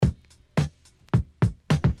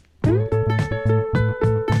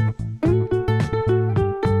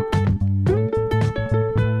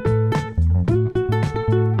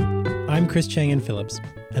Chris Chang and Phillips,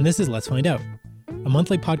 and this is Let's Find Out, a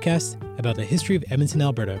monthly podcast about the history of Edmonton,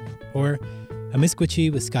 Alberta, or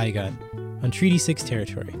Amiskwitchi with Skyegun, on Treaty 6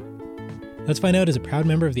 territory. Let's Find Out is a proud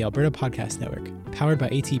member of the Alberta Podcast Network, powered by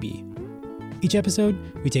ATB. Each episode,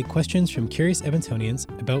 we take questions from curious Edmontonians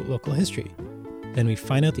about local history. Then we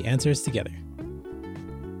find out the answers together.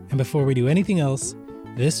 And before we do anything else,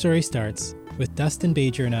 this story starts with Dustin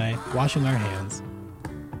Bajer and I washing our hands.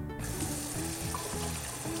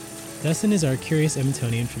 Dustin is our curious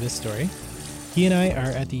Edmontonian for this story. He and I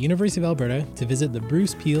are at the University of Alberta to visit the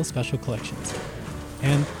Bruce Peel Special Collections.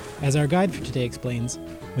 And as our guide for today explains,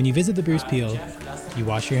 when you visit the Bruce Peel, you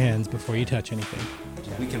wash your hands before you touch anything.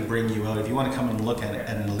 We can bring you out, if you want to come and look at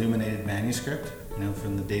an illuminated manuscript,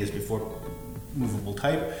 from the days before movable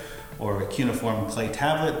type, or a cuneiform clay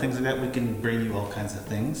tablet, things like that, we can bring you all kinds of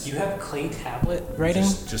things. You have clay tablet writing?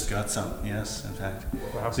 Just got some, yes, in fact.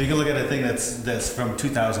 Wow. So you can look at a thing that's from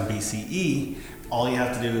 2000 BCE. All you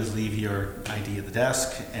have to do is leave your ID at the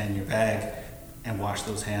desk and your bag and wash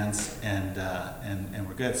those hands, and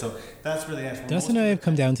we're good. So that's really actually. Dustin and I have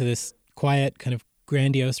come down to this quiet, kind of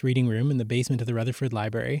grandiose reading room in the basement of the Rutherford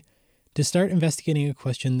Library to start investigating a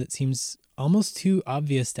question that seems almost too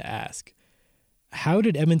obvious to ask. How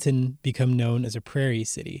did Edmonton become known as a prairie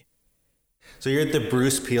city? So you're at the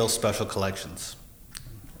Bruce Peel Special Collections.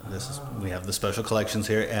 We have the special collections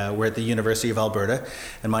here. We're at the University of Alberta,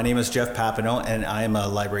 and my name is Jeff Papineau, and I am a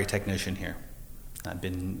library technician here. I've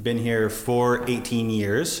been here for 18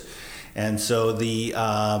 years, and so the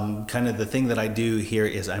kind of the thing that I do here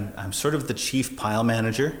is I'm sort of the chief pile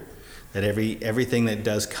manager. That everything that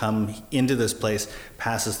does come into this place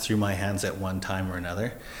passes through my hands at one time or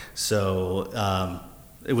another. So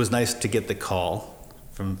it was nice to get the call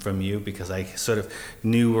from you, because I sort of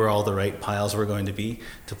knew where all the right piles were going to be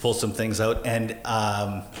to pull some things out. And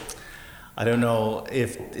I don't know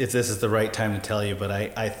if this is the right time to tell you, but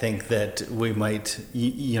I think that we might,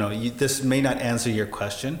 this may not answer your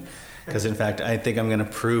question, because in fact I think I'm going to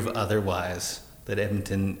prove otherwise, that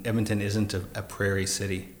Edmonton isn't a prairie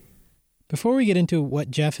city. Before we get into what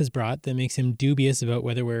Jeff has brought that makes him dubious about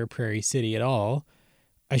whether we're a prairie city at all,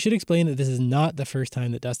 I should explain that this is not the first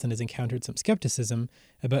time that Dustin has encountered some skepticism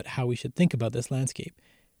about how we should think about this landscape.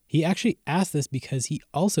 He actually asked this because he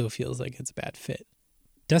also feels like it's a bad fit.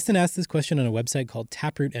 Dustin asked this question on a website called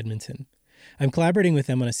Taproot Edmonton. I'm collaborating with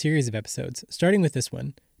them on a series of episodes, starting with this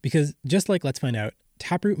one, because just like Let's Find Out,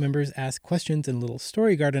 Taproot members ask questions in a little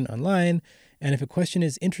story garden online, and if a question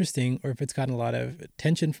is interesting or if it's gotten a lot of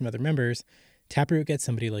attention from other members, Taproot gets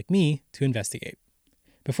somebody like me to investigate.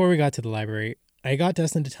 Before we got to the library, I got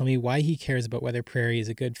Dustin to tell me why he cares about whether prairie is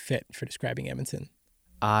a good fit for describing Edmonton.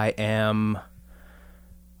 What am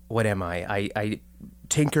I? I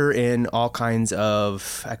tinker in all kinds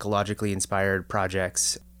of ecologically inspired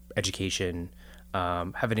projects, education,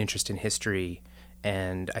 have an interest in history,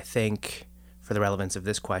 and I think for the relevance of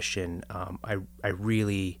this question, I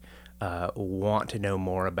really want to know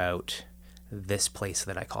more about this place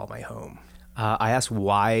that I call my home. I asked,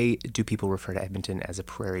 why do people refer to Edmonton as a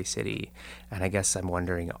prairie city? And I guess I'm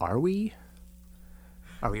wondering, are we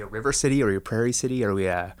a river city? Are we a prairie city? Are we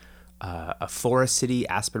a forest city,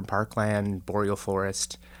 aspen parkland, boreal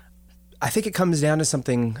forest? I think it comes down to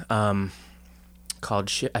something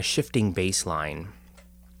called a shifting baseline.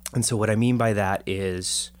 And so what I mean by that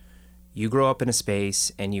is you grow up in a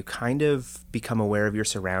space and you kind of become aware of your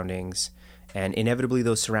surroundings, and inevitably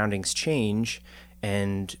those surroundings change.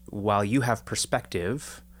 And while you have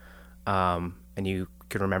perspective, and you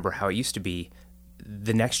can remember how it used to be,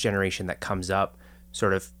 the next generation that comes up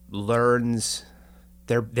sort of learns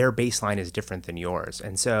their baseline is different than yours.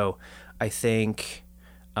 And so I think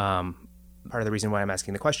part of the reason why I'm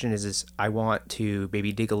asking the question is I want to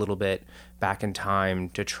maybe dig a little bit back in time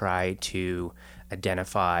to try to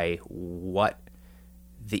identify what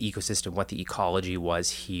the ecosystem, what the ecology was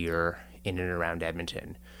here in and around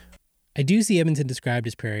Edmonton. I do see Edmonton described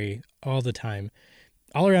as prairie all the time.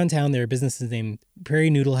 All around town there are businesses named Prairie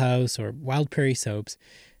Noodle House or Wild Prairie Soaps,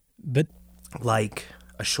 but like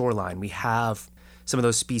a shoreline, we have some of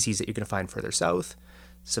those species that you're going to find further south,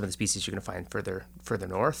 some of the species you're going to find further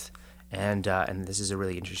north, and this is a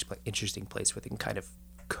really interesting place where they can kind of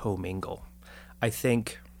commingle. I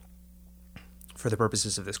think for the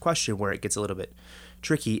purposes of this question, where it gets a little bit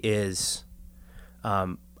tricky is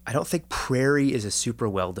I don't think prairie is a super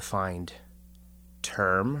well-defined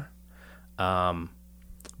term,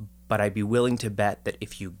 but I'd be willing to bet that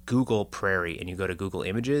if you Google prairie and you go to Google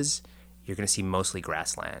Images, you're going to see mostly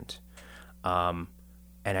grassland. And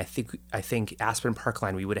I think aspen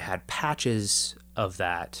parkland, we would have had patches of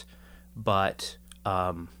that, but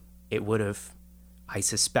it would have I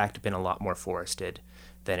suspect, been a lot more forested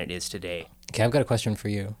than it is today. Okay, I've got a question for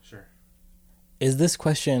you. Sure. Is this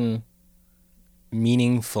question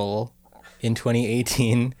meaningful in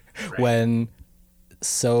 2018 Right. when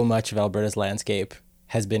so much of Alberta's landscape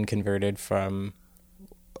has been converted from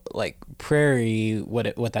like prairie,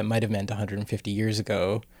 what that might have meant 150 years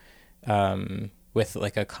ago, with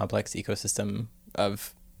like a complex ecosystem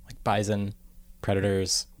of like bison,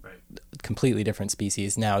 predators, Right. completely different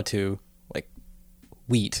species, now to like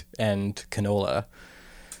wheat and canola.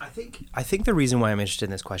 I think the reason why I'm interested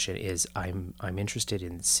in this question is I'm interested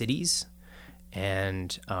in cities,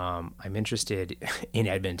 and I'm interested in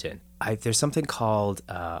Edmonton. There's something called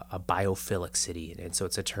a biophilic city, and so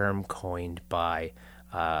it's a term coined by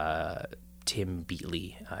Tim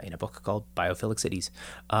Beatley in a book called Biophilic Cities,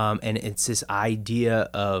 and it's this idea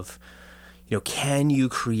of, can you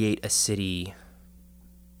create a city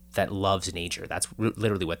that loves nature? That's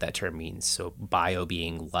literally what that term means. So bio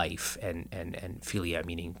being life, and philia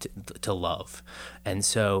meaning to love. And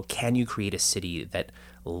so can you create a city that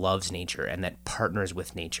loves nature and that partners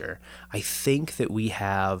with nature? I think that we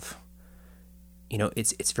have,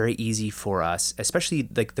 it's very easy for us, especially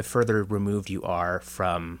like the further removed you are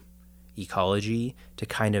from ecology, to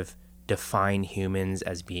kind of define humans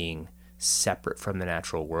as being separate from the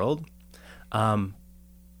natural world.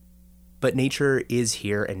 But nature is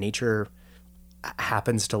here, and nature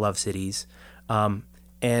happens to love cities.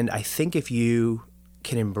 And I think if you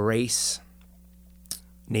can embrace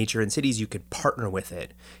nature and cities, you could partner with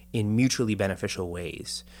it in mutually beneficial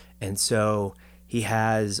ways. And so he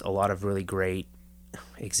has a lot of really great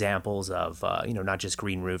examples of, not just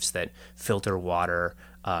green roofs that filter water,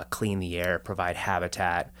 clean the air, provide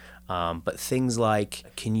habitat, but things like,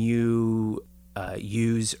 can you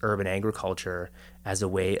use urban agriculture as a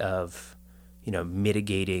way of,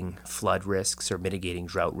 mitigating flood risks or mitigating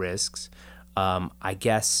drought risks? I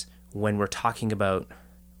guess when we're talking about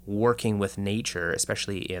working with nature,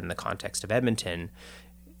 especially in the context of Edmonton,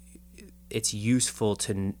 it's useful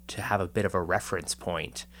to have a bit of a reference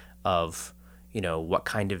point of, what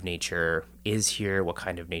kind of nature is here, what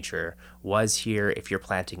kind of nature was here. If you're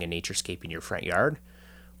planting a naturescape in your front yard,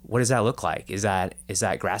 what does that look like? Is that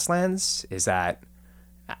grasslands? Is that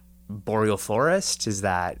boreal forest? Is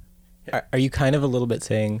that... Are you kind of a little bit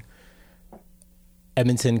saying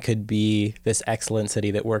Edmonton could be this excellent city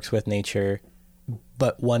that works with nature,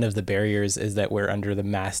 but one of the barriers is that we're under the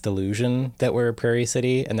mass delusion that we're a prairie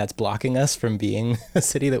city, and that's blocking us from being a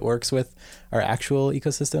city that works with our actual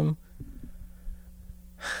ecosystem?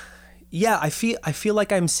 Yeah, I feel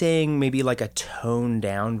like I'm saying maybe like a toned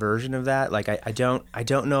down version of that. Like I don't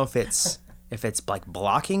know if it's like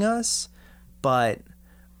blocking us, but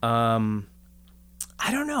I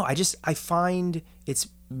don't know. I find it's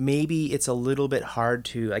a little bit hard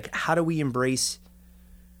to, like, how do we embrace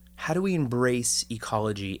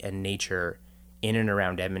ecology and nature in and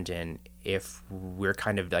around Edmonton if we're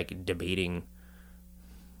kind of like debating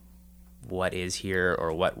what is here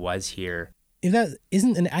or what was here? If that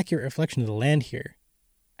isn't an accurate reflection of the land here,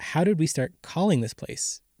 how did we start calling this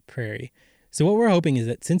place Prairie? So what we're hoping is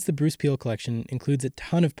that since the Bruce Peel collection includes a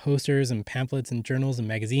ton of posters and pamphlets and journals and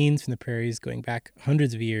magazines from the prairies going back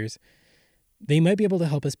hundreds of years, they might be able to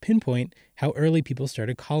help us pinpoint how early people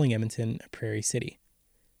started calling Edmonton a prairie city.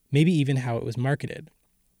 Maybe even how it was marketed.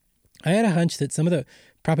 I had a hunch that some of the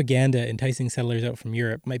propaganda enticing settlers out from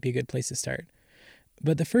Europe might be a good place to start.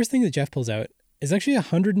 But the first thing that Jeff pulls out is actually a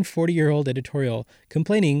 140-year-old editorial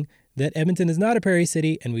complaining that Edmonton is not a prairie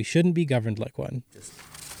city and we shouldn't be governed like one. Just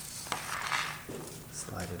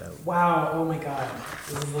slide it out. Wow, oh my God.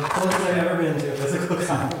 This is the closest I've ever been to a physical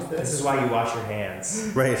copy. This is why you wash your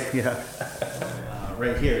hands. Right, yeah.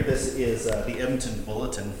 Right here, this is the Edmonton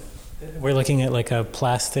Bulletin. We're looking at like a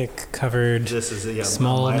plastic-covered This is a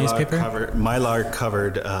small newspaper?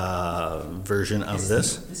 Mylar-covered version of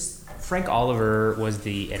this. Frank Oliver was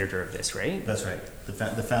the editor of this, right? That's right, the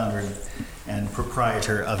founder and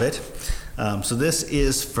proprietor of it. So this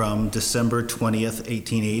is from December 20th,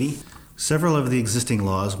 1880. Several of the existing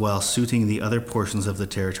laws, while suiting the other portions of the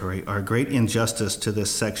territory, are a great injustice to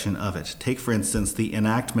this section of it. Take, for instance, the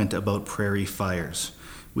enactment about prairie fires.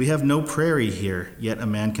 We have no prairie here, yet a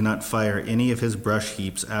man cannot fire any of his brush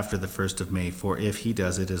heaps after the 1st of May, for if he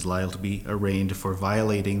does it is liable to be arraigned for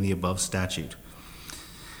violating the above statute.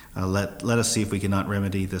 Let us see if we cannot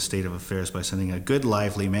remedy this state of affairs by sending a good,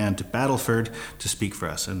 lively man to Battleford to speak for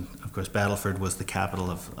us. And, of course, Battleford was the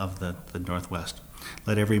capital of the Northwest.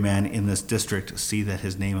 Let every man in this district see that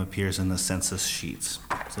his name appears in the census sheets.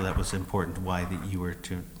 So that was important, why that you were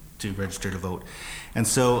to register to vote. And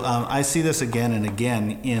so I see this again and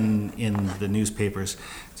again in the newspapers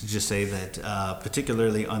to just say that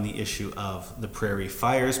particularly on the issue of the prairie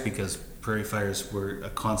fires, because prairie fires were a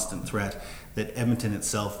constant threat, that Edmonton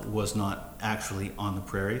itself was not actually on the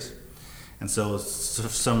prairies. And so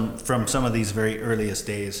from some of these very earliest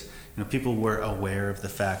days, people were aware of the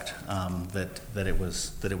fact that it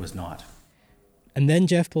was not. And then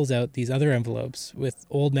Jeff pulls out these other envelopes with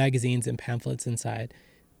old magazines and pamphlets inside.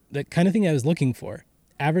 The kind of thing I was looking for,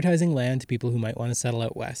 advertising land to people who might want to settle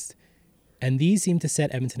out west. And these seem to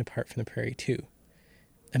set Edmonton apart from the prairie too.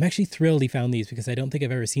 I'm actually thrilled he found these because I don't think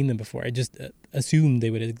I've ever seen them before. I just assumed they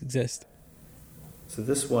would exist. So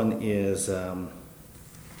this one is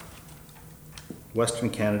Western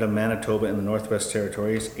Canada, Manitoba, and the Northwest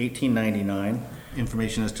Territories, 1899.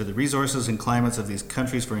 Information as to the resources and climates of these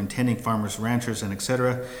countries for intending farmers, ranchers, and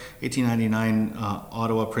etc. 1899,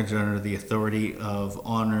 Ottawa, printed under the authority of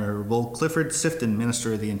Honorable Clifford Sifton,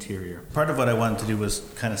 Minister of the Interior. Part of what I wanted to do was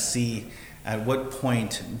kind of see at what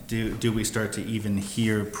point do we start to even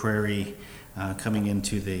hear prairie coming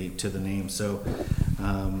into the name. So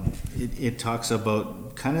it talks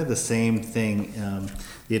about kind of the same thing.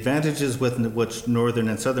 The advantages with which northern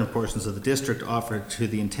and southern portions of the district offer to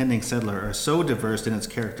the intending settler are so diverse in its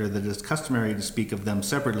character that it is customary to speak of them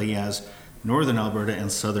separately as northern Alberta and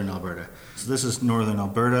southern Alberta. So this is northern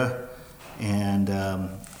Alberta, and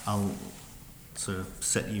I'll sort of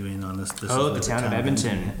set you in on this. The town of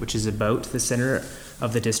Edmonton, which is about the center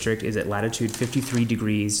of the district, is at latitude 53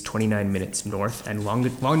 degrees 29 minutes north and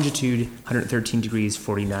longitude 113 degrees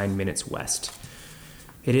 49 minutes west.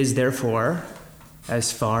 It is therefore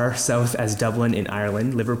as far south as Dublin in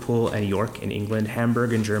Ireland, Liverpool and York in England,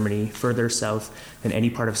 Hamburg in Germany, further south than any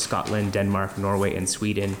part of Scotland, Denmark, Norway and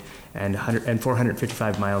Sweden, and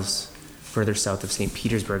 455 miles further south of St.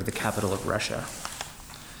 Petersburg, the capital of Russia.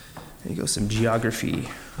 There you go, some geography.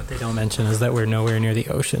 What they don't mention is that we're nowhere near the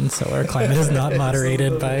ocean, so our climate is not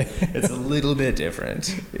moderated by... It's a little bit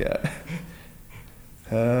different, yeah.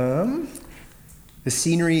 The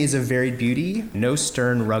scenery is of varied beauty, no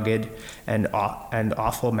stern, rugged, and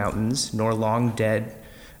awful mountains, nor long dead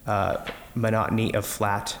monotony of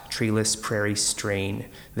flat, treeless prairie strain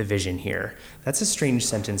the vision here. That's a strange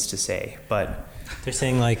sentence to say, but... They're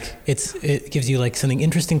saying like it gives you like something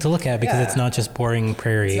interesting to look at because it's not just boring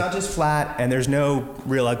prairie. It's not just flat, and there's no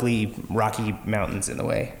real ugly rocky mountains in the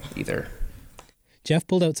way either. Jeff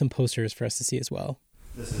pulled out some posters for us to see as well.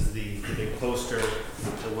 This is the big poster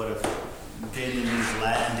that would have been in these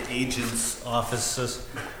land agents' offices.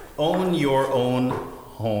 Own your own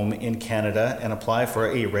home in Canada and apply for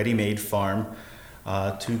a ready-made farm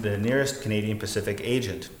to the nearest Canadian Pacific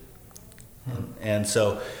agent. And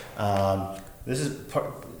so this is part,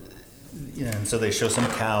 and so they show some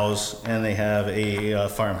cows, and they have a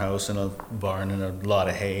farmhouse and a barn and a lot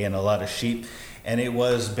of hay and a lot of sheep. And it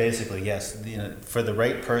was basically, yes, for the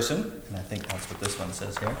right person, and I think that's what this one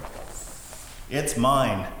says here. It's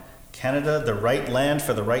mine. Canada, the right land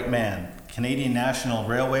for the right man. Canadian National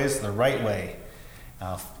Railways, the right way.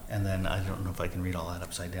 And then I don't know if I can read all that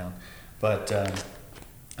upside down, but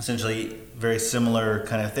essentially very similar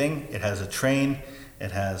kind of thing. It has a train.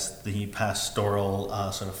 It has the pastoral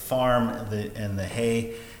sort of farm and the hay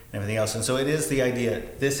and everything else. And so it is the idea,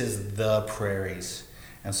 this is the prairies.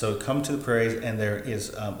 And so come to the prairies and there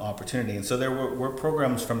is opportunity. And so there were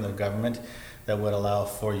programs from the government that would allow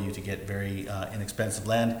for you to get very inexpensive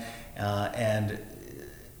land. And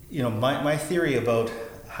my theory about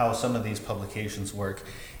how some of these publications work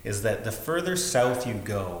is that the further south you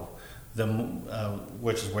go,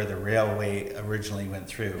 which is where the railway originally went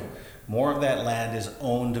through, more of that land is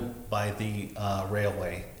owned by the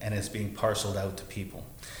railway and is being parceled out to people.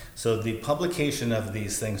 So the publication of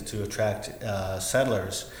these things to attract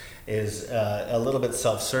settlers is a little bit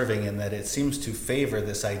self-serving in that it seems to favor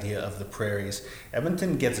this idea of the prairies.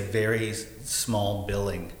 Edmonton gets very small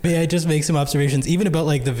billing. May I just make some observations, even about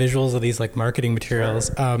like the visuals of these like marketing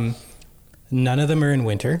materials? Sure. None of them are in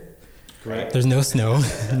winter. Correct. There's no snow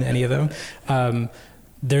in any of them.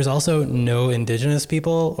 There's also no Indigenous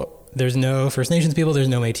people. There's no First Nations people. There's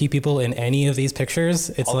no Métis people in any of these pictures.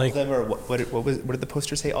 It's all like of them are what did the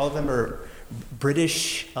poster say? All of them are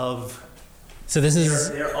British of. So this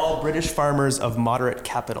is they're all British farmers of moderate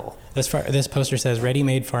capital. This poster says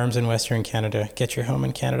ready-made farms in Western Canada. Get your home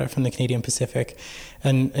in Canada from the Canadian Pacific,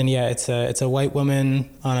 and yeah, it's a white woman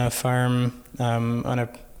on a farm on a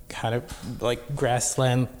kind of like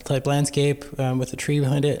grassland type landscape with a tree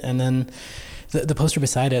behind it, and then. The poster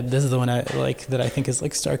beside it, this is the one I like that I think is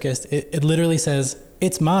like starkest. It literally says,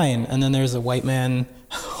 "It's mine," and then there's a white man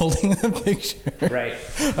holding a picture Right.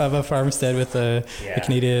 of a farmstead with the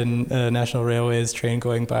Canadian National Railways train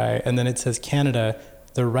going by. And then it says, Canada,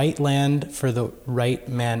 the right land for the right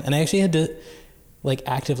man. And I actually had to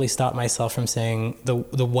actively stop myself from saying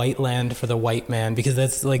the white land for the white man, because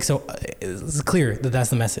that's so it's clear that that's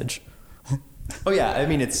the message. Oh yeah, I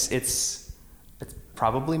mean it's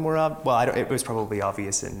probably more it was probably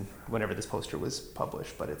obvious in whenever this poster was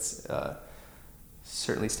published, but it's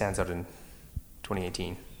certainly stands out in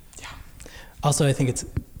 2018. Yeah. Also, I think it's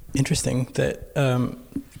interesting that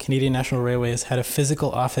Canadian National Railways had a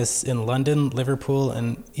physical office in London, Liverpool,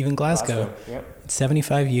 and even Glasgow. Yep.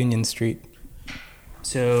 75 Union Street.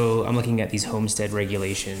 So I'm looking at these homestead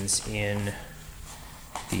regulations in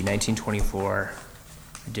the 1924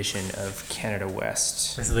 edition of Canada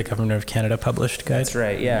West. This is the Government of Canada published guide. That's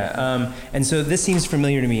right, yeah. And so this seems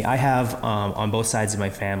familiar to me. I have on both sides of my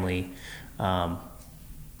family, my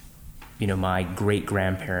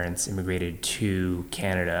great-grandparents immigrated to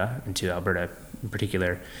Canada, and to Alberta in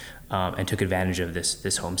particular, and took advantage of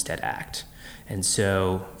this Homestead Act. And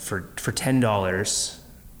so for $10,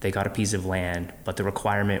 they got a piece of land, but the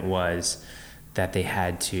requirement was that they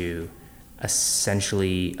had to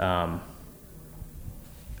essentially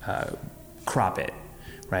crop it,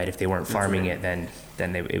 right? If they weren't farming it, then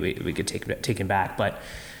we could take it taken back. But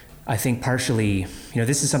I think partially,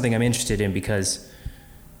 this is something I'm interested in because,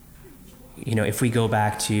 if we go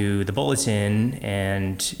back to the bulletin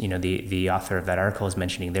and, the author of that article is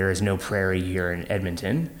mentioning there is no prairie here in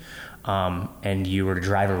Edmonton, and you were to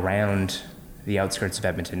drive around the outskirts of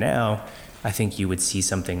Edmonton now, I think you would see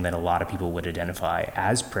something that a lot of people would identify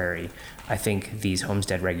as prairie. I think these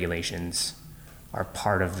homestead regulations are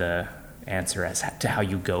part of the answer as to how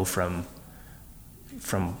you go from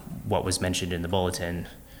what was mentioned in the bulletin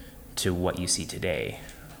to what you see today,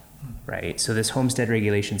 right? So this homestead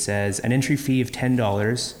regulation says an entry fee of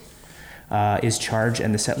 $10 is charged,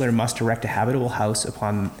 and the settler must erect a habitable house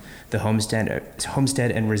upon the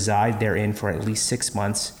homestead and reside therein for at least 6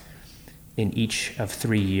 months in each of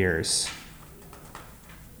 3 years.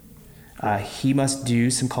 He must do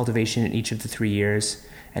some cultivation in each of the 3 years,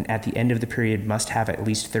 and at the end of the period must have at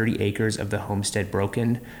least 30 acres of the homestead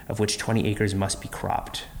broken, of which 20 acres must be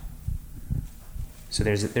cropped. So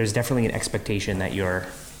there's definitely an expectation that you're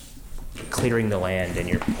clearing the land and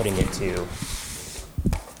you're putting it to,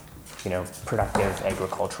 productive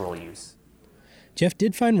agricultural use. Jeff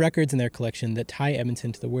did find records in their collection that tie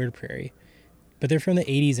Edmonton to the word prairie, but they're from the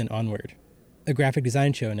 80s and onward. A graphic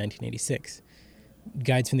design show in 1986.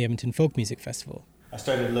 Guides from the Edmonton Folk Music Festival. I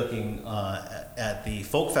started looking at the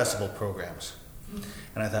folk festival programs,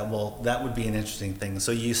 and I thought, well, that would be an interesting thing.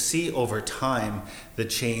 So you see over time the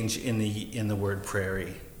change in the word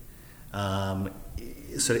prairie,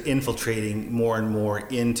 sort of infiltrating more and more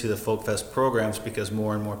into the folk fest programs, because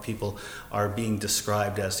more and more people are being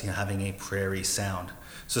described as having a prairie sound.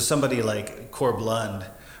 So somebody like Corblund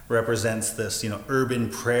represents this urban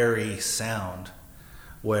prairie sound,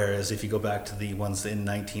 whereas if you go back to the ones in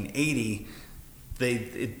 1980,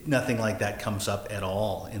 nothing like that comes up at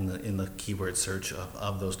all in the keyword search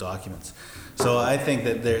of those documents. So I think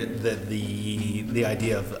that the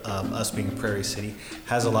idea of us being a prairie city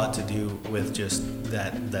has a lot to do with just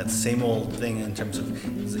that same old thing in terms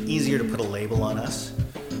of it's easier to put a label on us,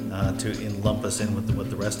 to lump us in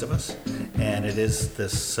with the rest of us, and it is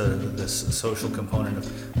this social component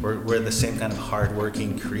of we're the same kind of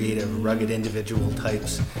hardworking, creative, rugged individual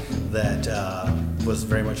types that was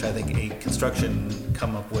very much, I think, a construction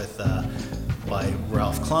come up with by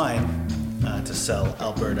Ralph Klein to sell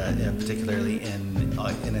Alberta, particularly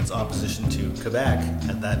in its opposition to Quebec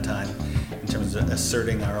at that time, in terms of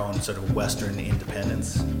asserting our own sort of Western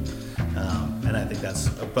independence. And I think that's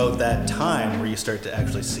about that time where you start to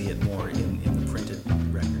actually see it more in the printed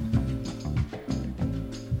record.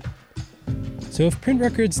 So if print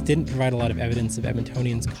records didn't provide a lot of evidence of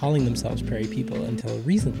Edmontonians calling themselves prairie people until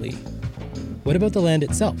recently, what about the land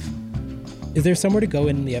itself? Is there somewhere to go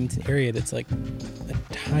in the Edmonton area that's like a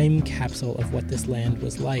time capsule of what this land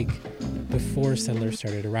was like before settlers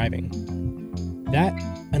started arriving? That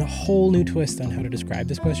and a whole new twist on how to describe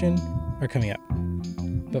this question are coming up.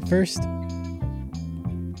 But first,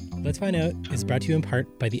 Let's Find Out is brought to you in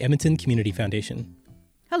part by the Edmonton Community Foundation.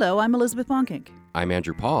 Hello, I'm Elizabeth Bonkink. I'm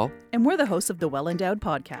Andrew Paul. And we're the hosts of the Well Endowed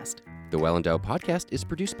Podcast. The Well Endowed Podcast is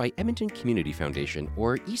produced by Edmonton Community Foundation,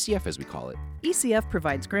 or ECF as we call it. ECF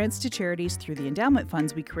provides grants to charities through the endowment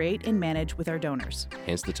funds we create and manage with our donors.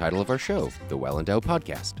 Hence the title of our show, The Well Endowed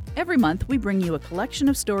Podcast. Every month, we bring you a collection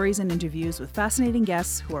of stories and interviews with fascinating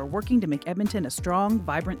guests who are working to make Edmonton a strong,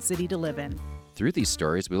 vibrant city to live in. Through these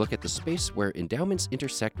stories, we look at the space where endowments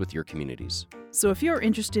intersect with your communities. So if you're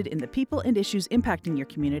interested in the people and issues impacting your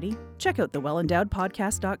community, check out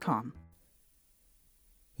thewellendowedpodcast.com.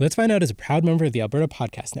 Let's Find Out is a proud member of the Alberta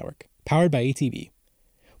Podcast Network, powered by ATV.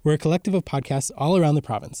 We're a collective of podcasts all around the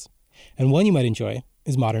province, and one you might enjoy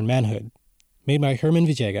is Modern Manhood, made by Herman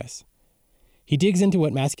Villegas. He digs into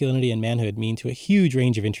what masculinity and manhood mean to a huge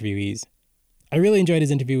range of interviewees. I really enjoyed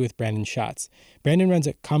his interview with Brandon Schatz. Brandon runs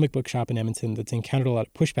a comic book shop in Edmonton that's encountered a lot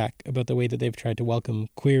of pushback about the way that they've tried to welcome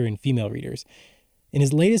queer and female readers. In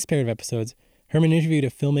his latest pair of episodes, Herman interviewed a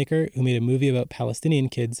filmmaker who made a movie about Palestinian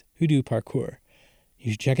kids who do parkour.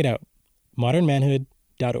 You should check it out.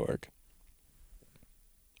 modernmanhood.org.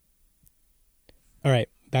 All right,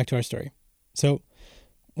 back to our story. So,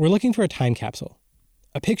 we're looking for a time capsule.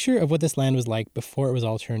 A picture of what this land was like before it was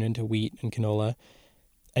all turned into wheat and canola.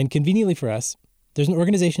 And conveniently for us, there's an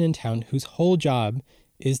organization in town whose whole job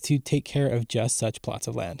is to take care of just such plots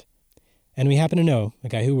of land. And we happen to know a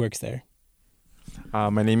guy who works there.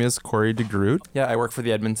 My name is Corey DeGroot. Yeah, I work for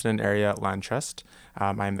the Edmonton Area Land Trust.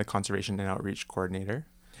 I'm the Conservation and Outreach Coordinator.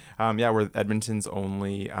 We're Edmonton's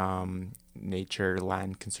only nature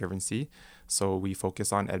land conservancy. So we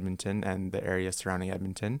focus on Edmonton and the area surrounding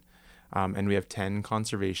Edmonton. And we have 10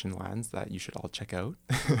 conservation lands that you should all check out.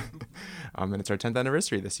 And it's our 10th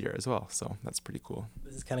anniversary this year as well. So that's pretty cool.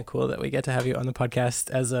 This is kind of cool that we get to have you on the podcast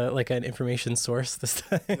as an information source this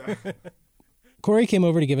time. Yeah. Corey came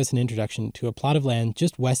over to give us an introduction to a plot of land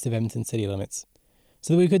just west of Edmonton city limits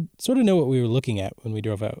so that we could sort of know what we were looking at when we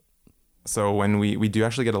drove out. So when we do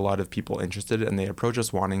actually get a lot of people interested and they approach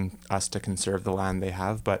us wanting us to conserve the land they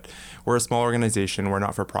have, but we're a small organization, we're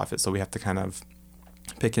not for profit, so we have to kind of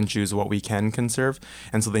pick and choose what we can conserve,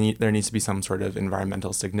 and so there needs to be some sort of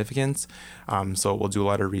environmental significance. So we'll do a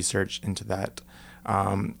lot of research into that.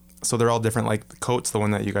 So they're all different. Like the Coates, the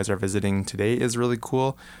one that you guys are visiting today, is really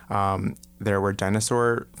cool. There were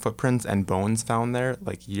dinosaur footprints and bones found there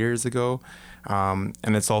like years ago, and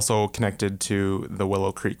it's also connected to the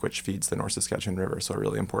Willow Creek, which feeds the North Saskatchewan River. So a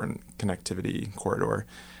really important connectivity corridor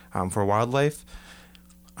for wildlife.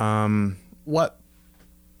 What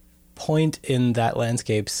point in that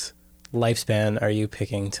landscape's lifespan are you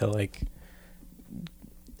picking to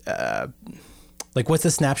what's the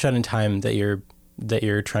snapshot in time that you're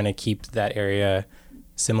trying to keep that area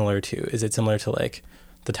similar to? Is it similar to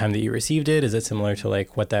the time that you received it? Is it similar to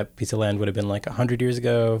what that piece of land would have been 100 years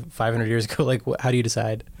ago, 500 years ago? How do you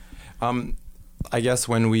decide? I guess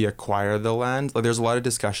when we acquire the land, there's a lot of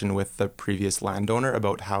discussion with the previous landowner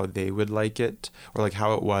about how they would like it, or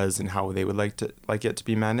how it was and how they would like it to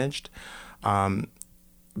be managed.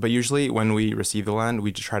 But usually when we receive the land,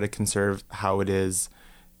 we try to conserve how it is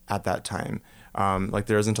at that time.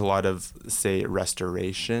 There isn't a lot of, say,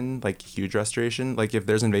 restoration, huge restoration. If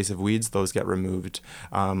there's invasive weeds, those get removed.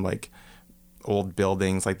 Old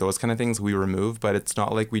buildings, those kind of things we remove, but it's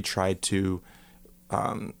not like we try to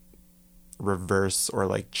reverse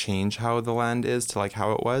or change how the land is to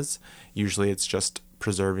how it was. Usually it's just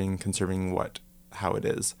conserving how it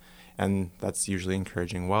is, and that's usually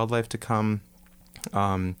encouraging wildlife to come,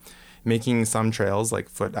 making some trails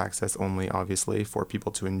foot access only, obviously, for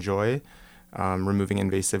people to enjoy, removing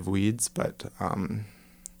invasive weeds, but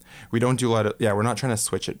we don't do a lot of we're not trying to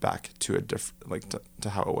switch it back to a to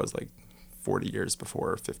how it was 40 years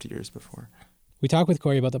before or 50 years before. We talked with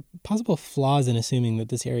Corey about the possible flaws in assuming that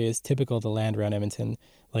this area is typical of the land around Edmonton.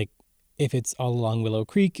 If it's all along Willow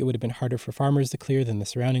Creek, it would have been harder for farmers to clear than the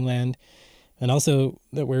surrounding land. And also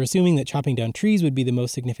that we're assuming that chopping down trees would be the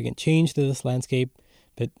most significant change to this landscape,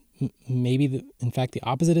 but maybe, in fact, the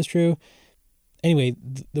opposite is true. Anyway,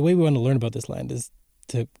 the way we want to learn about this land is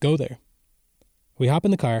to go there. We hop in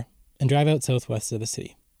the car and drive out southwest of the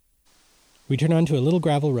city. We turn onto a little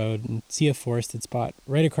gravel road and see a forested spot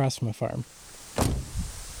right across from a farm.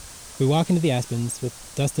 We walk into the aspens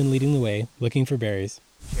with Dustin leading the way, looking for berries.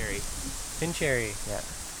 Cherry. Thin cherry. Yeah.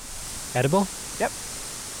 Edible? Yep.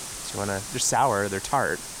 So they're sour, they're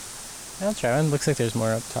tart. I'll try one. Looks like there's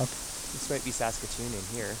more up top. This might be Saskatoon in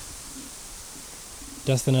here.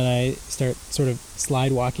 Dustin and I start sort of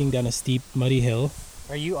slide walking down a steep, muddy hill.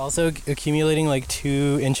 Are you also accumulating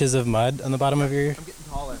 2 inches of mud on the bottom of your... I'm getting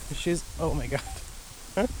taller. Shoes? Oh my god.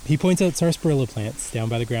 He points out sarsaparilla plants down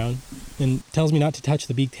by the ground and tells me not to touch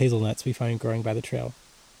the beaked hazelnuts we find growing by the trail.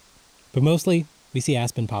 But mostly, we see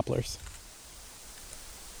aspen poplars.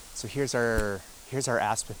 So here's our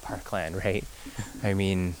aspen parkland, right? I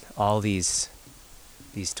mean, all these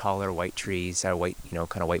taller white trees, white,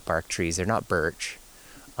 kind of white bark trees. They're not birch.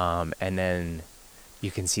 And then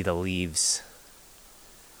you can see the leaves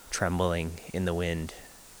trembling in the wind.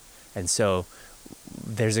 And so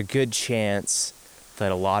there's a good chance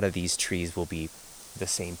that a lot of these trees will be the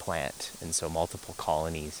same plant, and so multiple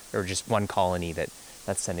colonies, or just one colony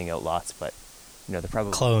that's sending out lots, but they're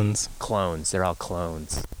probably clones. They're all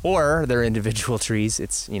clones, or they're individual trees.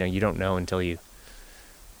 It's you don't know until you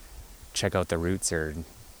check out the roots or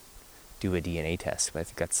do a DNA test, but I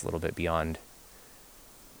think that's a little bit beyond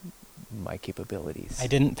my capabilities. I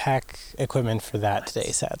didn't pack equipment for that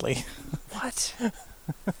today, sadly. What?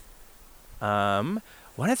 One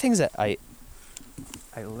of the things that I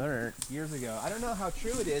learned years ago, I don't know how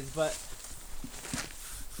true it is, but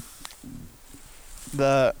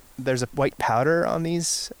there's a white powder on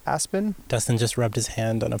these aspen. Dustin just rubbed his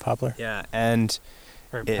hand on a poplar. Yeah, and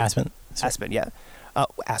aspen. Sorry. Aspen, yeah.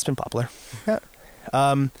 Aspen poplar. Yeah.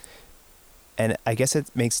 And I guess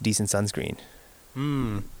it makes decent sunscreen.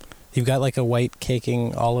 You've got like a white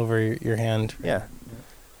caking all over your hand. Yeah.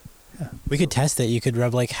 We could test it. You could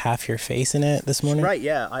rub like half your face in it this morning. Right,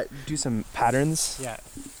 yeah. I do some patterns. Yeah.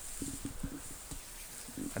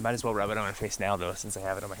 I might as well rub it on my face now, though, since I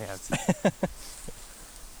have it on my hands.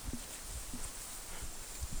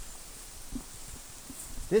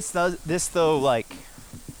 This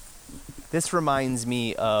reminds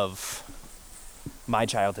me of my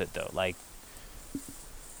childhood, though. Like,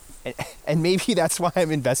 and maybe that's why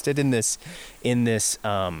I'm invested in this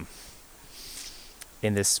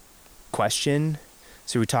question.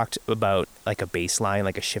 So we talked about like a baseline,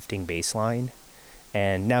 like a shifting baseline.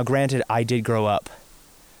 And now, granted, I did grow up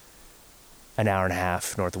an hour and a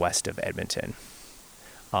half northwest of Edmonton.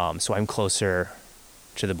 So I'm closer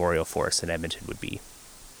to the boreal forest than Edmonton would be.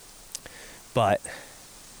 But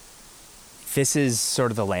this is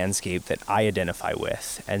sort of the landscape that I identify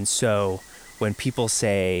with. And so when people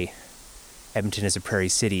say Edmonton is a prairie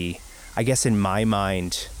city, I guess in my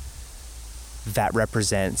mind, that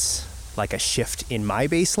represents like a shift in my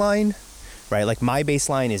baseline, right? Like my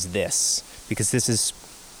baseline is this, because this is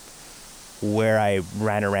where I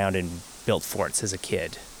ran around and built forts as a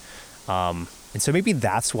kid. And so maybe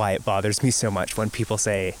that's why it bothers me so much when people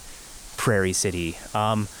say prairie city.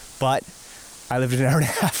 But I lived an hour and a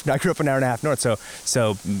half. I grew up an hour and a half north.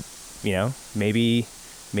 So maybe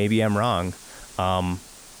I'm wrong.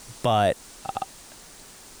 But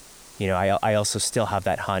I also still have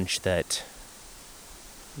that hunch that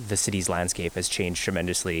the city's landscape has changed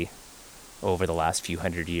tremendously over the last few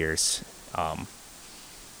hundred years. Do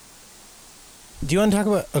you want to talk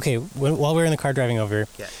about, while we were in the car driving over,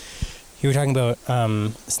 you were talking about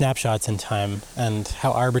snapshots in time and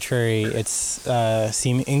how arbitrary it's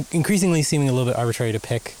increasingly seeming a little bit arbitrary to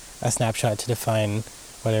pick a snapshot to define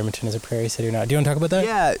whether Edmonton is a prairie city or not. Do you want to talk about that?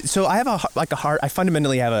 Yeah. So I have I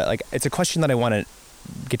fundamentally have it's a question that I want to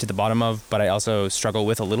get to the bottom of, but I also struggle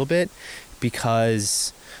with a little bit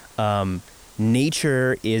because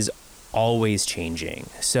nature is always changing.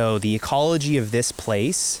 So the ecology of this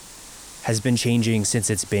place has been changing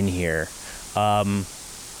since it's been here.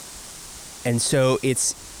 And so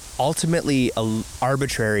it's ultimately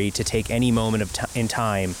arbitrary to take any moment in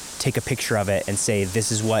time, take a picture of it and say,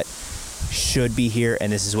 this is what should be here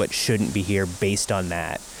and this is what shouldn't be here based on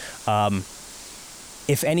that.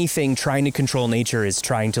 If anything, trying to control nature is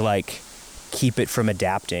trying to keep it from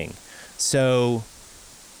adapting. So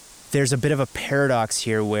there's a bit of a paradox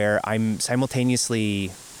here where I'm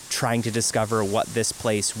simultaneously trying to discover what this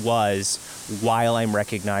place was while I'm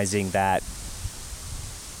recognizing that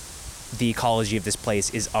the ecology of this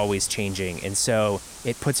place is always changing. And so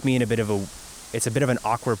it puts me in a bit of an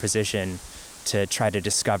awkward position to try to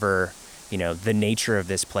discover, the nature of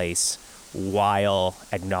this place while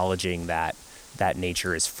acknowledging that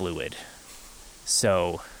nature is fluid.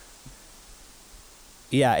 So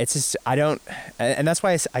yeah, it's just, and that's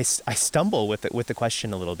why I stumble with the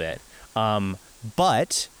question a little bit.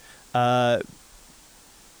 But I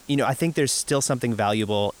think there's still something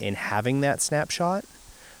valuable in having that snapshot.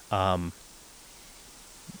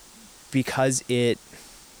 Because I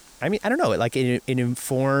don't know, it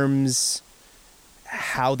informs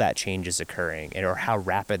how that change is occurring or how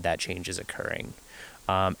rapid that change is occurring.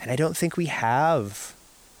 And I don't think we have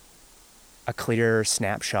a clear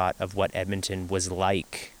snapshot of what Edmonton was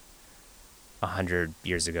like 100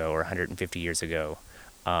 years ago or 150 years ago.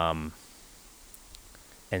 And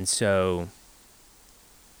so,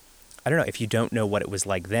 I don't know, if you don't know what it was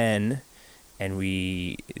like then, then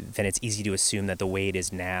it's easy to assume that the way it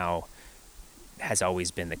is now has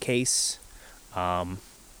always been the case.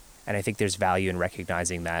 And I think there's value in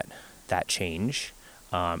recognizing that change,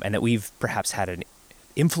 and that we've perhaps had an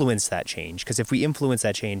influence that change. Because if we influence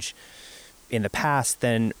that change in the past,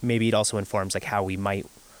 then maybe it also informs how we might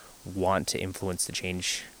want to influence the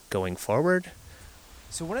change going forward.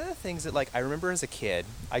 So one of the things that, like, I remember as a kid,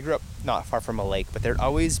 I grew up not far from a lake, but there'd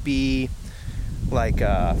always be, like,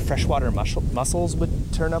 freshwater mussels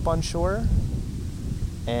would turn up on shore.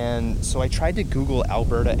 And so I tried to Google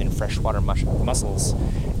Alberta and freshwater mussels,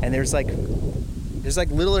 and there's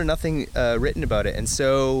little or nothing written about it. And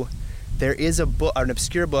so there is a book, an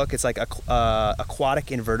obscure book. It's like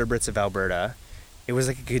Aquatic Invertebrates of Alberta. It was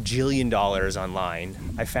like $1 gajillion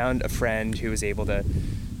online. I found a friend who was able to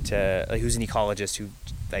who's an ecologist who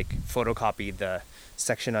like photocopied the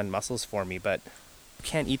section on mussels for me, but you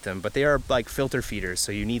can't eat them. But they are like filter feeders,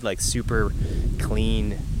 so you need like super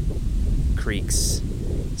clean creeks.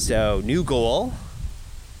 So new goal,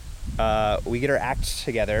 we get our act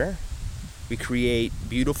together. We create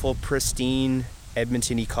beautiful, pristine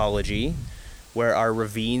Edmonton ecology where our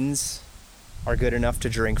ravines are good enough to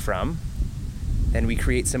drink from. Then we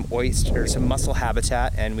create some mussel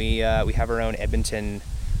habitat, and we have our own Edmonton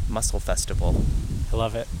Mussel Festival. I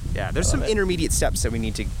love it. Yeah, there's some intermediate steps that we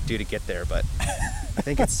need to do to get there, but I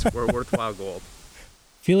think we're a worthwhile goal.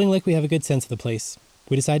 Feeling like we have a good sense of the place,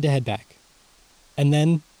 we decide to head back. And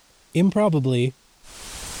then, improbably...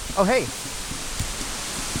 Oh, hey!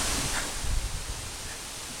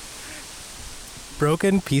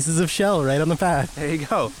 Broken pieces of shell right on the path. There you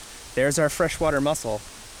go. There's our freshwater mussel.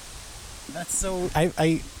 That's so...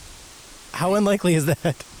 How unlikely is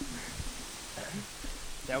that?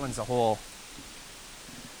 That one's the whole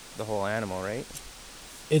animal, right?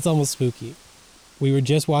 It's almost spooky. We were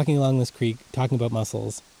just walking along this creek talking about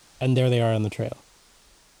mussels, and there they are on the trail.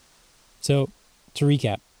 So, to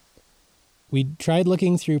recap, we tried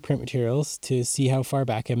looking through print materials to see how far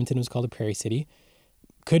back Edmonton was called a prairie city.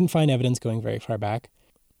 Couldn't find evidence going very far back.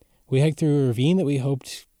 We hiked through a ravine that we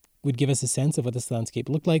hoped would give us a sense of what this landscape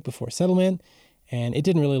looked like before settlement, and it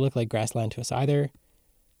didn't really look like grassland to us either.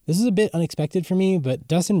 This is a bit unexpected for me, but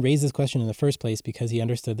Dustin raised this question in the first place because he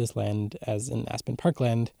understood this land as an aspen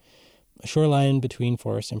parkland, a shoreline between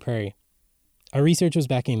forest and prairie. Our research was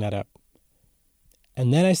backing that up.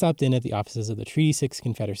 And then I stopped in at the offices of the Treaty 6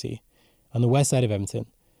 Confederacy on the west side of Edmonton,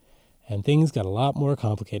 and things got a lot more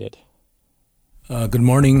complicated. Good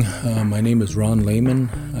morning. My name is Ron Lehman.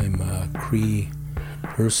 I'm a Cree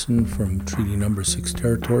person from Treaty Number 6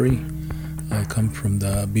 territory. I come from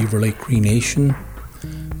the Beaver Lake Cree Nation,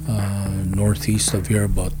 northeast of here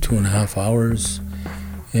about 2.5 hours,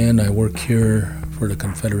 and I work here for the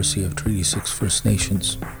Confederacy of Treaty 6 First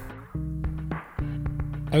Nations.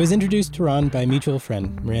 I was introduced to Ron by a mutual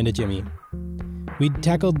friend, Miranda Jimmy. We'd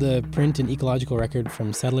tackled the print and ecological record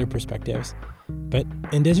from settler perspectives, but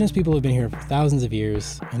Indigenous people have been here for thousands of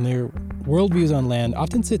years, and their worldviews on land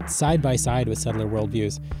often sit side by side with settler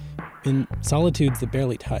worldviews in solitudes that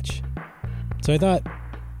barely touch. So I thought,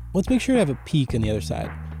 let's make sure to have a peek on the other side.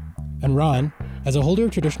 And Ron, as a holder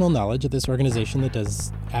of traditional knowledge at this organization that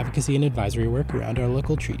does advocacy and advisory work around our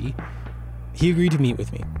local treaty, he agreed to meet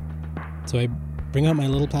with me. So I bring out my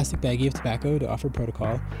little plastic baggie of tobacco to offer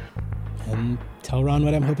protocol and tell Ron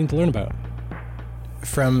what I'm hoping to learn about.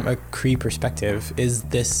 From a Cree perspective, is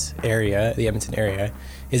this area, the Edmonton area,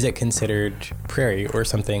 is it considered prairie or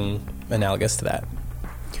something analogous to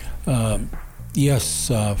that? Yes,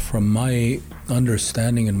 from my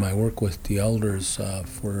understanding and my work with the elders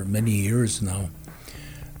for many years now,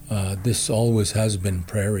 this always has been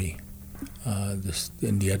prairie, this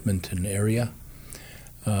in the Edmonton area,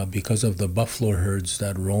 because of the buffalo herds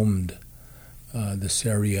that roamed this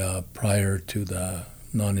area prior to the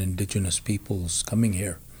non-Indigenous peoples coming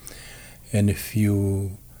here. And if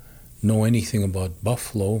you know anything about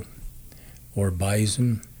buffalo or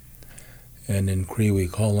bison, and in Cree we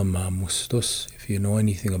call them mustus, if you know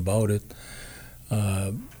anything about it,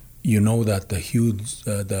 you know that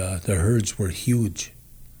the herds were huge.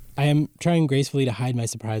 I am trying gracefully to hide my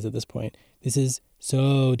surprise at this point. This is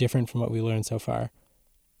so different from what we learned so far.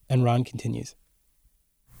 And Ron continues.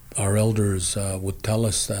 Our elders would tell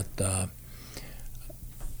us that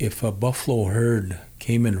if a buffalo herd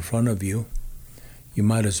came in front of you, you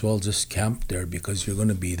might as well just camp there because you're going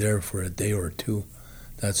to be there for a day or two.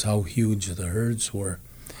 That's how huge the herds were.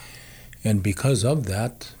 And because of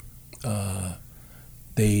that,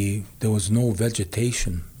 there was no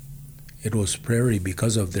vegetation. It was prairie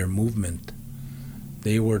because of their movement.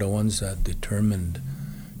 They were the ones that determined,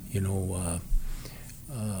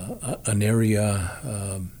 an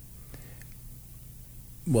area,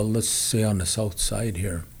 well, let's say on the south side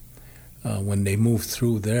here, when they moved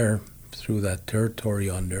through that territory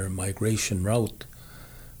on their migration route,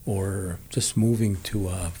 or just moving to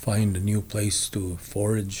find a new place to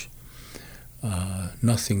forage,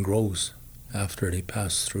 nothing grows after they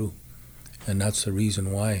pass through. And that's the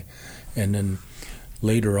reason why. And then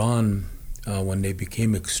later on, when they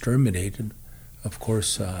became exterminated, of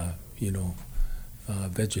course,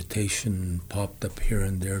 vegetation popped up here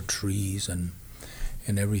and there, trees and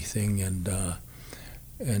everything, and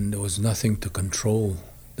there was nothing to control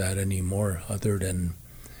that anymore, other than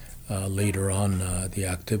later on the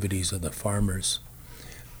activities of the farmers.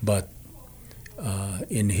 But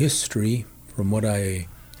in history, from what I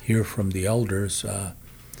hear from the elders,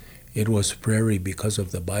 it was prairie because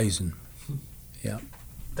of the bison. Yeah.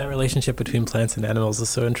 That relationship between plants and animals is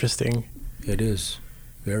so interesting. It is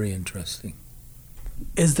very interesting.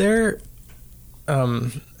 Is there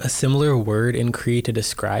a similar word in Cree to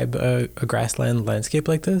describe a grassland landscape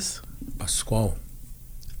like this? Pasquale.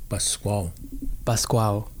 Pasquale,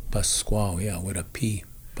 yeah, with a P.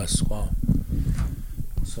 Pasquale.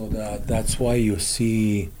 So that's why you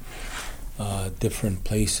see different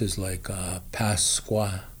places like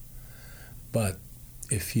Pasqua. But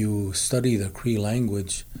if you study the Cree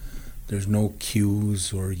language, there's no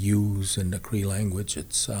Q's or U's in the Cree language.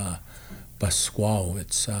 It's Pasquale.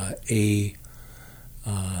 It's A.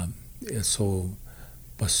 So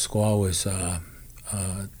Pasquale is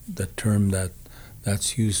the term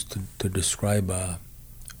that's used to describe a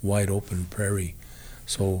wide open prairie.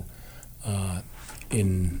 So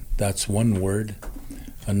that's one word.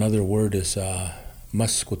 Another word is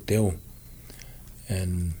Maskuteo,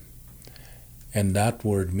 and that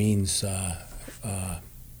word means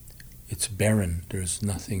it's barren. There's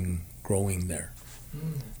nothing growing there.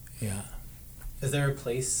 Yeah. Is there a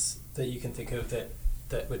place that you can think of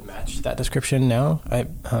that would match that description now?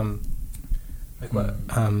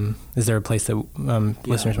 Is there a place that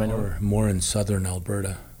listeners might know? More in southern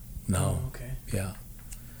Alberta now. Oh, okay. Yeah.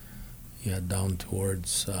 Yeah, down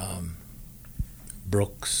towards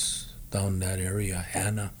Brooks, down that area,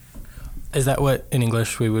 Hannah. Is that what in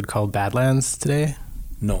English we would call Badlands today?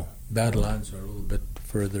 No, Badlands are a little bit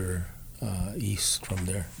further east from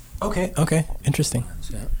there. Okay, interesting.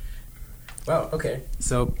 Yeah. Wow, okay.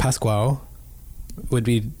 So Pasquale would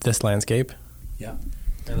be this landscape. Yeah.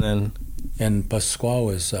 And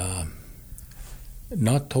Pasquale is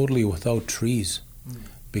not totally without trees,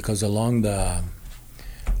 because along the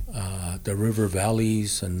river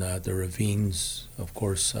valleys and the ravines, of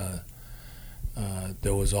course,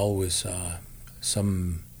 there was always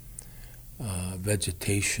some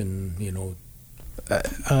vegetation,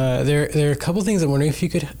 There are a couple things I'm wondering if you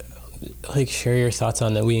could share your thoughts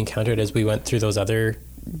on that we encountered as we went through those other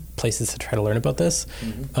places to try to learn about this.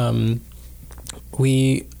 Mm-hmm.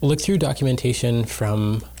 We looked through documentation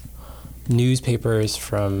from newspapers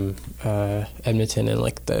from Edmonton in the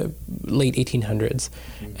late 1800s.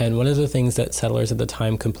 Mm-hmm. And one of the things that settlers at the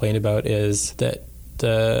time complained about is that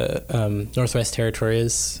the Northwest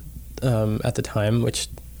Territories at the time, which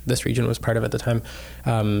this region was part of at the time,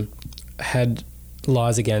 had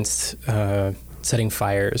laws against setting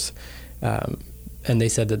fires. And they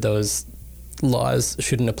said that those laws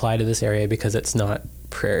shouldn't apply to this area because it's not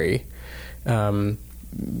prairie. Where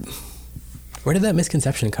did that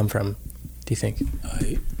misconception come from, do you think?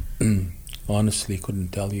 I honestly couldn't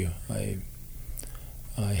tell you. I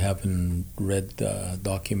haven't read the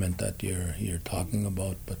document that you're talking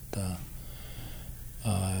about, but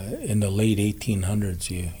in the late 1800s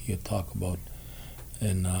you talk about,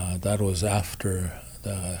 and that was after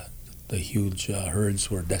the huge herds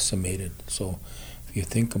were decimated. So if you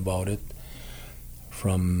think about it,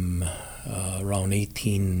 from around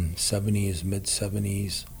 1870s,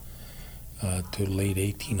 mid-70s to late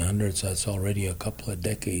 1800s, that's already a couple of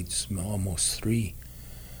decades, almost 3.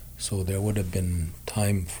 So there would have been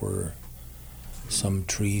time for some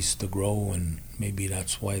trees to grow, and maybe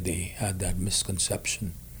that's why they had that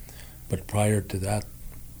misconception. But prior to that,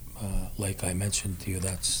 like I mentioned to you,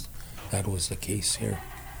 that was the case here.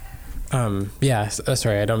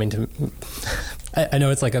 Sorry, I don't mean to... I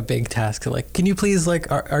know it's a big task to can you please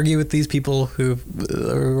argue with these people who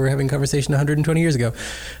were having a conversation 120 years ago?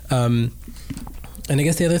 And I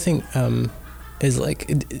guess the other thing is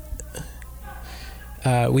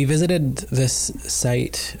we visited this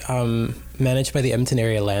site managed by the Edmonton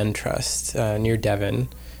Area Land Trust near Devon,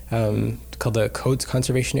 called the Coates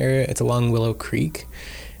Conservation Area. It's along Willow Creek,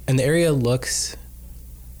 and the area looks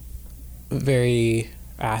very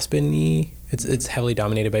aspen-y. It's heavily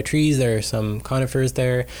dominated by trees. There are some conifers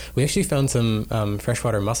there. We actually found some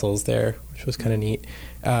freshwater mussels there, which was kind of neat.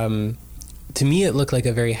 To me, it looked like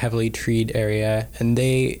a very heavily treed area, and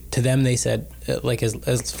they said,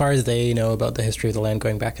 as far as they know about the history of the land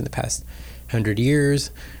going back in the past 100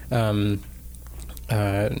 years, no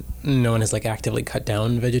one has actively cut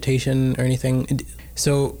down vegetation or anything.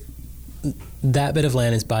 So that bit of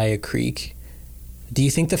land is by a creek. Do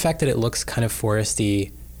you think the fact that it looks kind of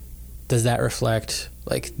foresty does that reflect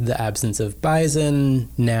like the absence of bison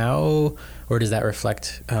now, or does that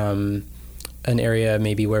reflect an area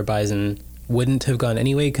maybe where bison wouldn't have gone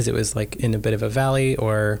anyway because it was like in a bit of a valley?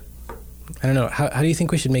 Or I don't know. How do you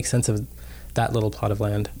think we should make sense of that little plot of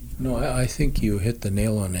land? No, I think you hit the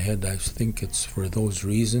nail on the head. I think it's for those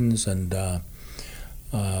reasons, and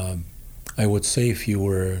I would say if you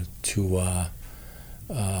were to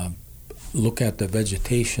look at the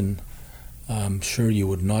vegetation, I'm sure you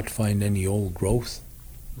would not find any old growth,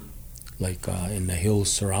 like in the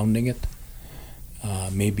hills surrounding it.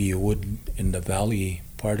 Maybe you would in the valley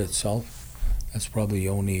part itself. That's probably the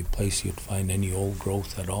only place you'd find any old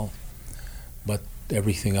growth at all. But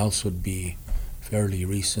everything else would be fairly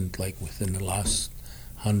recent, like within the last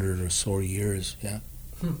 100 or so years, yeah.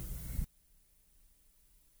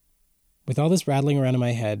 With all this rattling around in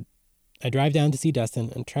my head, I drive down to see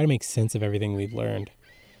Dustin and try to make sense of everything we've learned.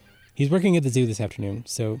 He's working at the zoo this afternoon,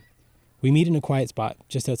 so we meet in a quiet spot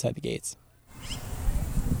just outside the gates.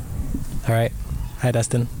 All right. Hi,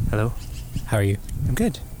 Dustin. Hello. How are you? I'm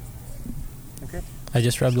good. I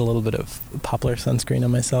just rubbed a little bit of poplar sunscreen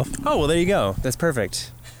on myself. Oh, well, there you go. That's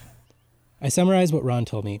perfect. I summarize what Ron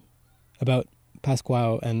told me about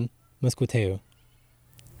Pascual and Musquiteu.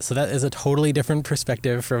 So that is a totally different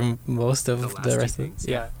perspective from most of the rest of it.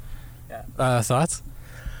 Yeah. Thoughts?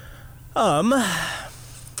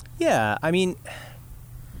 Yeah, I mean,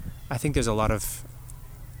 I think there's a lot of,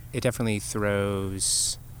 it definitely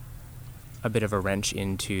throws a bit of a wrench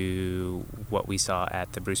into what we saw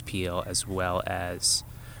at the Bruce Peel, as well as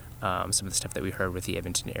some of the stuff that we heard with the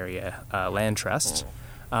Edmonton Area Land Trust.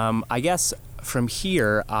 I guess from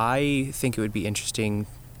here, I think it would be interesting,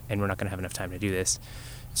 and we're not going to have enough time to do this,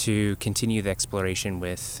 to continue the exploration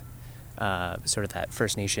with sort of that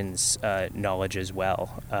First Nations knowledge as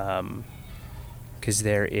well. Because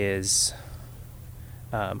there is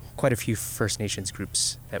quite a few First Nations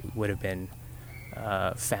groups that would have been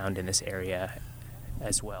found in this area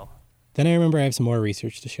as well. Then I remember I have some more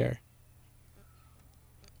research to share.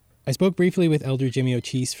 I spoke briefly with Elder Jimmy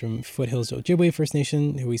O'Cheese from Foothills Ojibwe First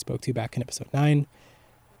Nation, who we spoke to back in episode 9.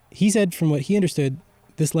 He said from what he understood,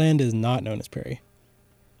 this land is not known as Prairie.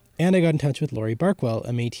 And I got in touch with Laurie Barkwell,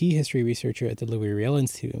 a Métis history researcher at the Louis Riel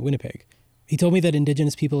Institute in Winnipeg. He told me that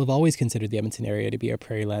Indigenous people have always considered the Edmonton area to be a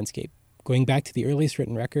prairie landscape, going back to the earliest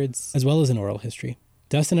written records, as well as in oral history.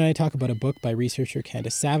 Dustin and I talk about a book by researcher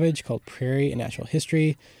Candace Savage called Prairie, a Natural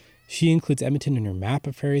History. She includes Edmonton in her map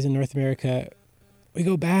of prairies in North America. We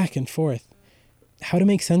go back and forth. How to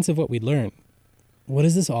make sense of what we learn. What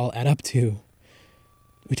does this all add up to?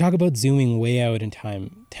 We talk about zooming way out in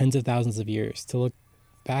time, tens of thousands of years, to look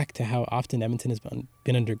back to how often Edmonton has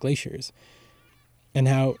been under glaciers, and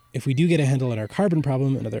how, if we do get a handle on our carbon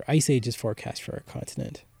problem, another ice age is forecast for our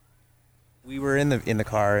continent. We were in the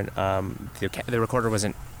car, and the recorder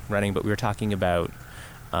wasn't running, but we were talking about,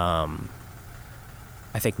 I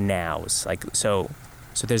think, nows. Like so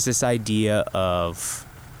there's this idea of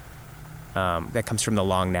that comes from the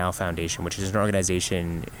Long Now Foundation, which is an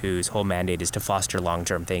organization whose whole mandate is to foster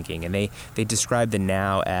long-term thinking, and they describe the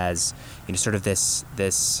now as, you know, sort of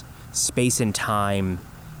this space and time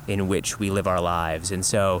in which we live our lives. And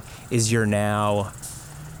so, is your now,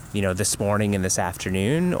 you know, this morning and this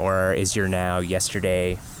afternoon, or is your now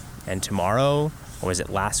yesterday and tomorrow, or is it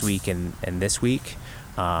last week and this week?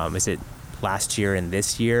 Is it last year and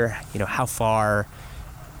this year? You know, how far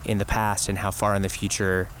in the past and how far in the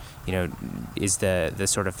future, you know, is the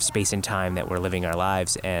sort of space and time that we're living our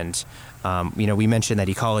lives? And you know, we mentioned that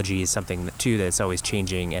ecology is something that, too, that's always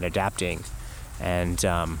changing and adapting. And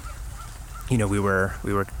you know,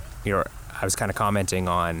 I was kind of commenting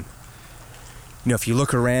on, you know, if you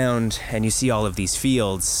look around and you see all of these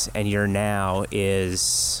fields, and your now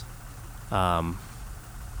is, you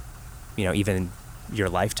know, even your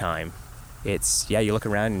lifetime, it's, yeah, you look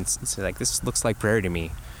around and it's like, this looks like prairie to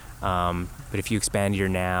me. But if you expand your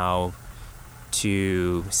now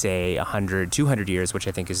to, say, 100, 200 years, which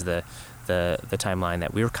I think is the timeline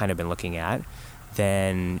that we've kind of been looking at,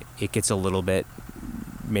 then it gets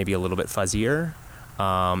maybe a little bit fuzzier.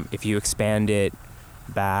 If you expand it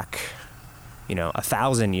back, you know,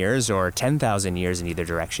 1,000 years or 10,000 years in either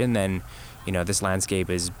direction, then, you know, this landscape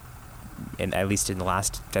is, at least in the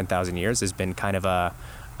last 10,000 years, has been kind of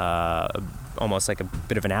almost like a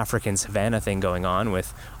bit of an African savanna thing going on,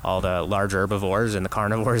 with all the large herbivores and the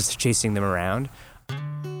carnivores chasing them around.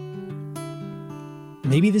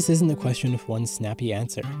 Maybe this isn't a question with one snappy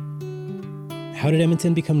answer. How did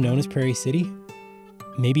Edmonton become known as Prairie City?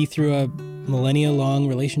 Maybe through a millennia-long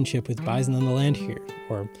relationship with bison on the land here,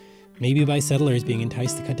 or maybe by settlers being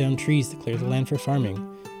enticed to cut down trees to clear the land for farming.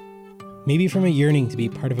 Maybe from a yearning to be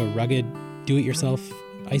part of a rugged, do-it-yourself,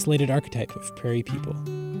 isolated archetype of prairie people.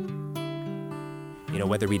 You know,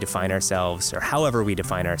 whether we define ourselves or however we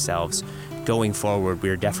define ourselves, going forward,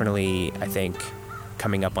 we're definitely, I think,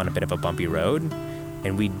 coming up on a bit of a bumpy road.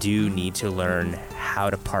 And we do need to learn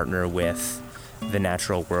how to partner with the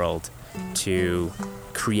natural world to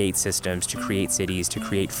create systems, to create cities, to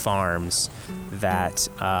create farms that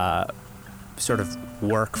sort of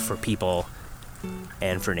work for people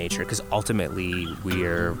and for nature, because ultimately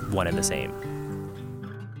we're one and the same.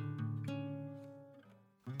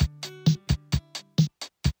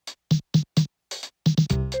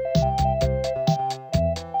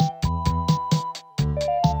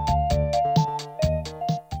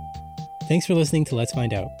 Thanks for listening to Let's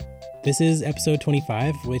Find Out. This is episode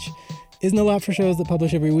 25, which isn't a lot for shows that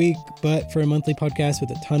publish every week, but for a monthly podcast with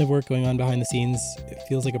a ton of work going on behind the scenes, it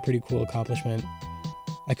feels like a pretty cool accomplishment.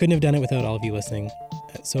 I couldn't have done it without all of you listening,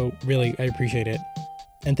 so really, I appreciate it.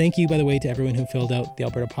 And thank you, by the way, to everyone who filled out the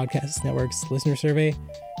Alberta Podcast Network's listener survey.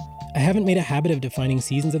 I haven't made a habit of defining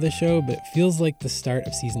seasons of this show, but it feels like the start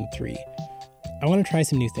of season 3. I want to try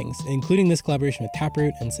some new things, including this collaboration with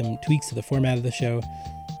Taproot and some tweaks to the format of the show.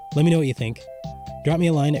 Let me know what you think. Drop me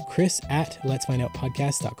a line at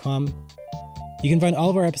chris@letsfindoutpodcast.com. You can find all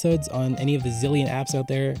of our episodes on any of the zillion apps out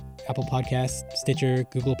there, Apple Podcasts, Stitcher,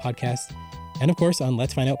 Google Podcasts, and of course on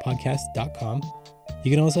letsfindoutpodcast.com.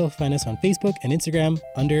 You can also find us on Facebook and Instagram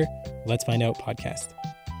under Let's Find Out Podcast.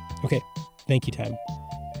 Okay, thank you time.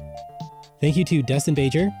 Thank you to Dustin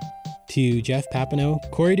Bajer, to Jeff Papineau,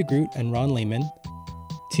 Corey DeGroot, and Ron Lehman,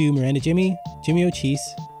 to Miranda Jimmy, Jimmy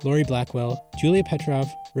O'Cheese, Lori Blackwell, Julia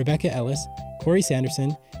Petrov, Rebecca Ellis, Corey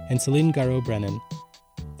Sanderson, and Celine Garreau-Brennan.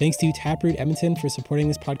 Thanks to Taproot Edmonton for supporting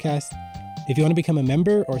this podcast. If you want to become a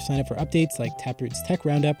member or sign up for updates like Taproot's Tech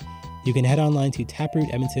Roundup, you can head online to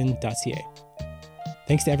taprootedmonton.ca.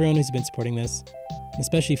 Thanks to everyone who's been supporting this,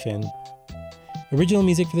 especially Finn. Original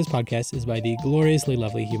music for this podcast is by the gloriously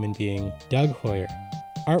lovely human being, Doug Hoyer.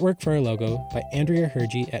 Artwork for our logo by Andrea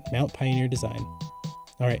Hergy at Mount Pioneer Design.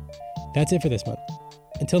 All right, that's it for this month.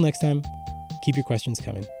 Until next time, keep your questions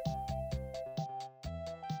coming.